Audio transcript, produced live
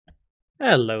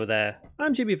Hello there,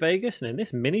 I'm Jimmy Vegas, and in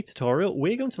this mini tutorial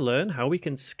we're going to learn how we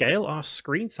can scale our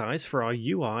screen size for our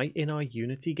UI in our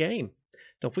Unity game.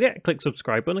 Don't forget to click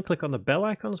subscribe button and click on the bell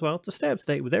icon as well to stay up to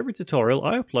date with every tutorial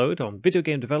I upload on video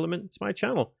game development to my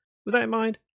channel. With that in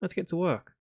mind, let's get to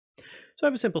work. So I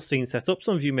have a simple scene set up.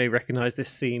 Some of you may recognize this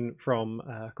scene from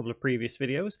a couple of previous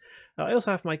videos. I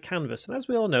also have my canvas, and as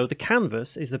we all know, the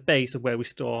canvas is the base of where we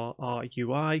store our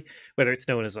UI, whether it's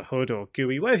known as a HUD or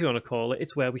GUI, whatever you want to call it.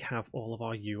 It's where we have all of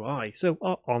our UI, so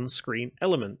our on-screen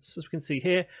elements. As we can see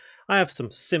here, I have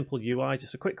some simple UI,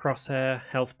 just a quick crosshair,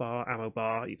 health bar, ammo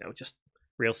bar, just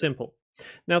real simple.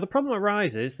 Now the problem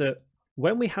arises that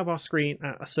when we have our screen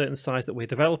at a certain size that we're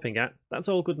developing at, that's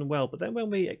all good and well, but then when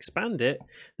we expand it,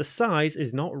 the size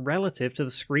is not relative to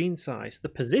the screen size. The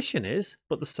position is,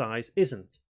 but the size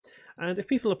isn't. And if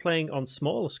people are playing on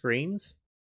smaller screens,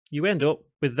 you end up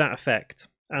with that effect,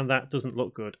 and that doesn't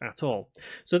look good at all.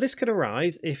 So this could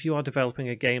arise if you are developing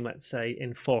a game, let's say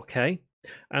in 4K,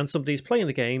 and somebody's playing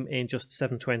the game in just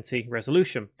 720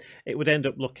 resolution. It would end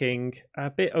up looking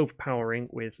a bit overpowering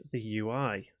with the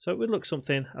UI. So it would look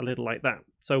something a little like that.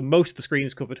 So most of the screen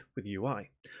is covered with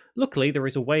UI. Luckily, there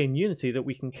is a way in Unity that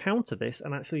we can counter this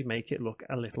and actually make it look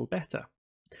a little better.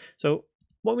 So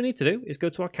what we need to do is go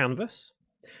to our canvas,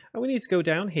 and we need to go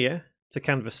down here to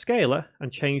Canvas Scaler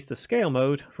and change the scale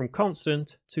mode from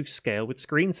constant to scale with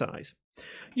screen size.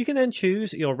 You can then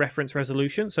choose your reference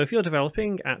resolution. So if you're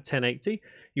developing at 1080,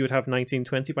 you would have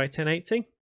 1920 by 1080.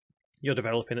 You're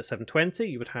developing at 720,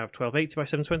 you would have 1280 by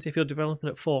 720. If you're developing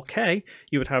at 4K,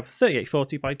 you would have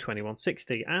 3840 by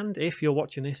 2160. And if you're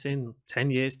watching this in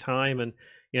 10 years time and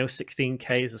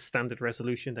 16K is a standard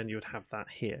resolution, then you would have that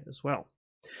here as well.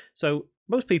 So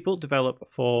most people develop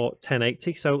for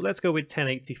 1080, so let's go with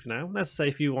 1080 for now. Let's say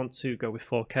if you want to go with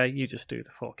 4K, you just do the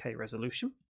 4K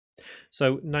resolution.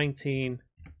 So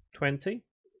 1920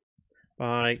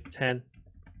 by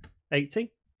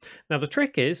 1080. Now the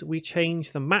trick is we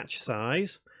change the match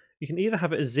size. You can either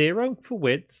have it as 0 for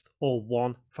width or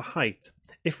 1 for height.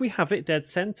 If we have it dead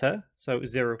center, so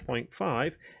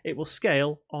 0.5, it will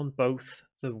scale on both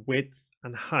the width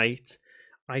and height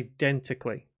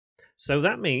identically. So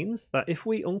that means that if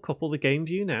we uncouple the game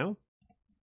view now,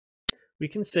 we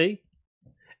can see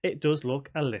it does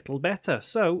look a little better.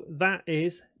 So that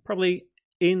is probably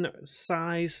in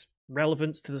size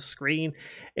relevance to the screen.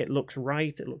 It looks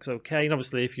right, it looks okay. And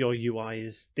obviously if your UI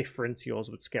is different, yours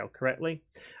would scale correctly.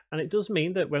 And it does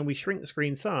mean that when we shrink the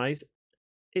screen size,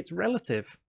 it's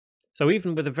relative. So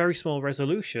even with a very small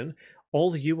resolution, all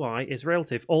the UI is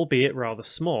relative, albeit rather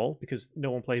small, because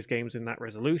no one plays games in that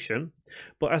resolution.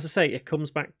 But as I say, it comes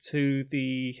back to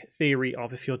the theory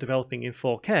of if you're developing in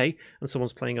 4K and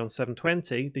someone's playing on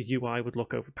 720, the UI would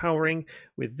look overpowering.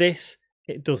 With this,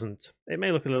 it doesn't. It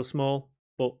may look a little small,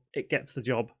 but it gets the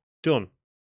job done.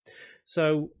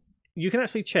 So you can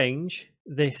actually change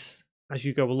this as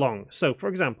you go along. So for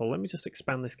example, let me just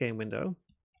expand this game window.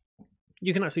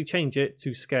 You can actually change it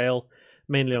to scale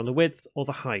mainly on the width or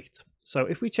the height. So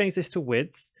if we change this to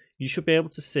width, you should be able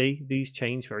to see these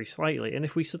change very slightly. And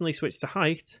if we suddenly switch to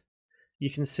height, you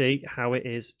can see how it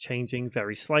is changing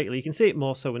very slightly. You can see it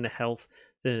more so in the health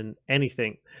than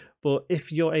anything. But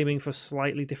if you're aiming for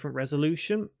slightly different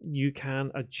resolution, you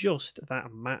can adjust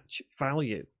that match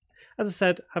value. As I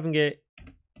said, having it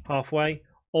halfway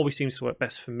always seems to work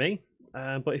best for me.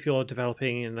 But if you're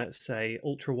developing in, let's say,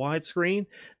 ultra wide screen,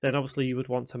 then obviously you would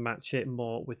want to match it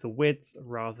more with the width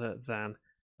rather than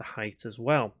the height as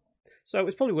well. So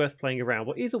it's probably worth playing around.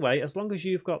 But either way, as long as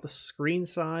you've got the screen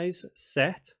size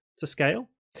set to scale,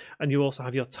 and you also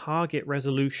have your target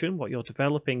resolution, what you're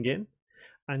developing in,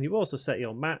 and you also set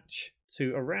your match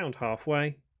to around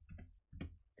halfway,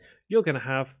 you're going to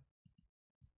have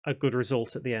a good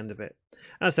result at the end of it.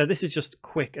 As I said, this is just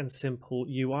quick and simple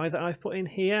UI that I've put in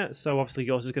here, so obviously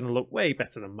yours is going to look way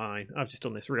better than mine. I've just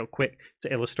done this real quick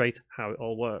to illustrate how it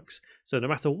all works. So no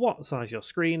matter what size your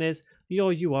screen is,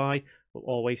 your UI will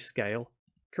always scale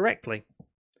correctly,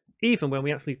 even when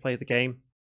we actually play the game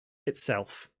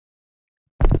itself.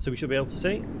 So we should be able to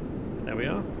see, there we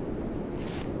are,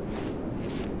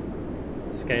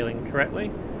 it's scaling correctly.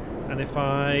 And if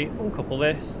I uncouple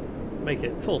this, make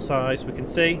it full size, we can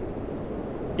see,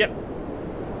 yep,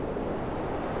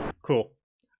 cool.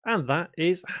 And that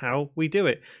is how we do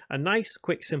it. A nice,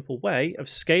 quick, simple way of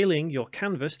scaling your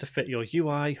canvas to fit your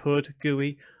UI, HUD,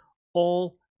 GUI,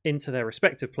 all into their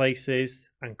respective places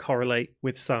and correlate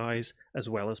with size as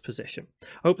well as position.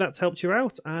 I hope that's helped you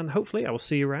out, and hopefully I will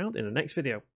see you around in the next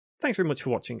video. Thanks very much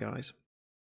for watching, guys.